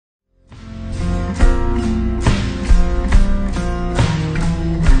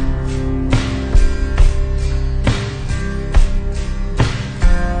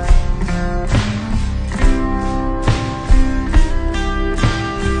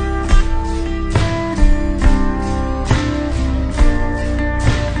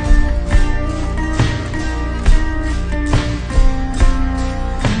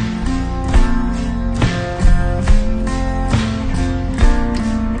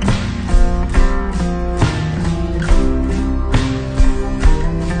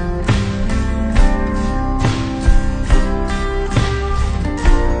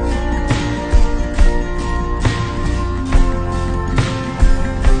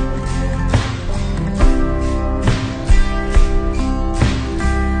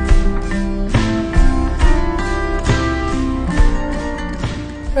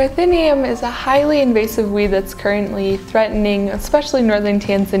Parthenium is a highly invasive weed that's currently threatening, especially northern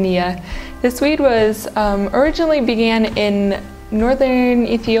Tanzania. This weed was originally began in northern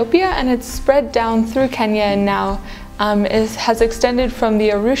Ethiopia, and it's spread down through Kenya and now has extended from the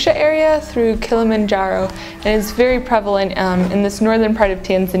Arusha area through Kilimanjaro and is very prevalent in this northern part of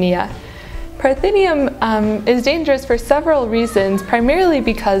Tanzania. Parthenium is dangerous for several reasons, primarily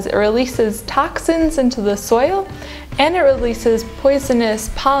because it releases toxins into the soil and it releases poisonous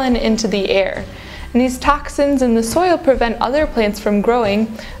pollen into the air. And these toxins in the soil prevent other plants from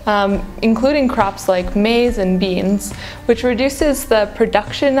growing, including crops like maize and beans, which reduces the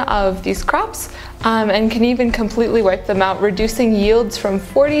production of these crops and can even completely wipe them out, reducing yields from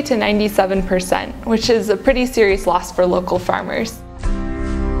 40 to 97%, which is a pretty serious loss for local farmers.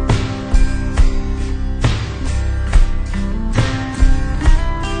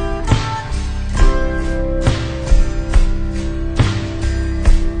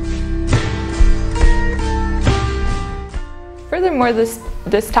 Furthermore,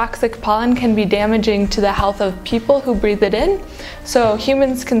 this toxic pollen can be damaging to the health of people who breathe it in. So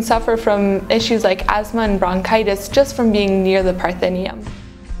humans can suffer from issues like asthma and bronchitis just from being near the Parthenium.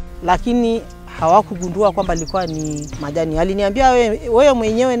 Lakini hawakugundua kwamba ilikuwa ni majani. Aliniambia wewe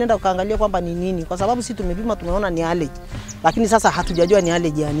mwenyewe nenda ukaangalia kwamba ni nini, kwa sababu sisi tumepima tumeona ni allergy. Lakini sasa hatujajua ni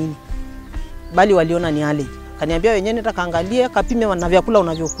allergy ya nini. Bali waliona ni allergy. Kaniambia wenyewe nenda kaangalia, kapime na vyakula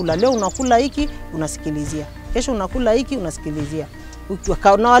unavyokula. Leo unakula hiki, unasikilizia. Kesho unakula hiki, unasikilizia.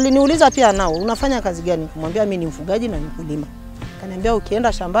 Na waliniuliza pia nao, unafanya kazi gani? Kumwambia mimi ni mfugaji na mkulima. Kaniambia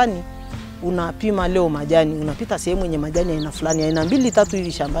ukienda shambani unapima leo majani, unapita sehemu yenye majani aina fulani, aina 2-3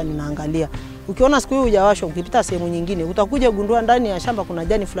 hivi shambani naangalia. Ukiona siku hiyo hujawashwa, ukipita sehemu nyingine utakuja gundua ndani ya shamba kuna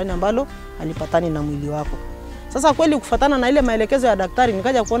jani fulani ambalo halipatani na mwili wako. Sasa kweli kufuatana na ile maelekezo ya daktari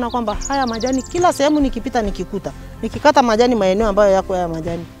nikaja kuona kwamba haya majani kila sehemu nikipita nikikuta. Nikikata majani maeneo ambayo yako haya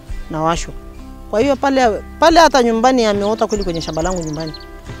majani na washwa. Kwa hiyo pale hata nyumbani yameota kweli kwenye shamba langu nyumbani.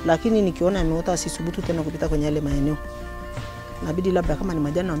 Lakini nikiona yameota sisubutu tena kupita kwenye yale maeneo. Inabidi labda kama ni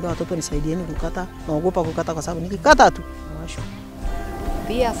majani naambia watoto nisaidieni kukata, naogopa kukata kwa sababu nikikata tu nawashwa.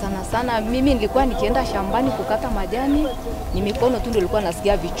 Pia sana mimi nilikuwa nikienda shambani kukata majani, ni mikono tu ndio nilikuwa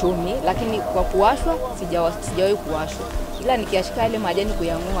nasikia vichomi, lakini kwa kuwashwa sijawahi kuwashwa. Ila nikiashika ile majani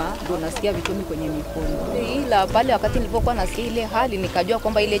kuyang'oa ndio nasikia vichomi kwenye mikono. Ila pale wakati nilipokuwa nasikia ile hali nikajua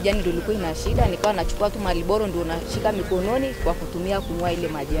kwamba ile jani ndio ilikuwa ina shida, nikawa nachukua tu maliboro ndio nashika mikononi kwa kutumia kung'oa ile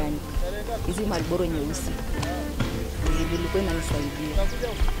majani. Hizi maliboro nyeusi ilikuwa inanisaidia.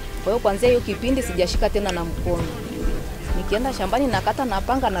 Kwa hiyo kuanzia hiyo kipindi sijashika tena na mkono. Nikienda shambani nakata na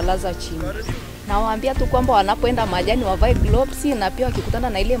panga na laza chini. Nawaambia tu kwamba wanapoenda majani wavae gloves na pia wakikutana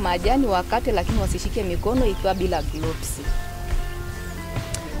na ile majani wakate, lakini wasishike mikono ikiwa bila gloves.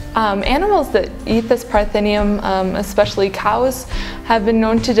 Animals that eat this Parthenium, especially cows, have been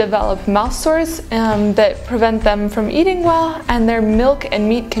known to develop mouth sores that prevent them from eating well, and their milk and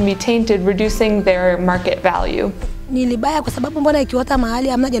meat can be tainted, reducing their market value. Nilibaya kwa sababu mbona ikiota mahali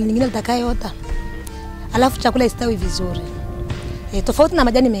hamna jani lingine litakayoota. Alafu chakula istawi vizuri. Tofauti na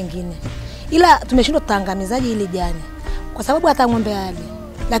majani mengine. Ila tumeshindwa tutangamizaje ile jani kwa sababu hata ng'ombe hali,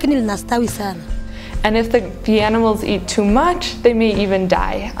 lakini linastawi sana. And if the animals eat too much, they may even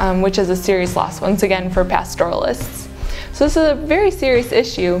die, which is a serious loss once again for pastoralists. So this is a very serious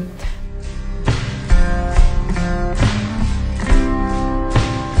issue.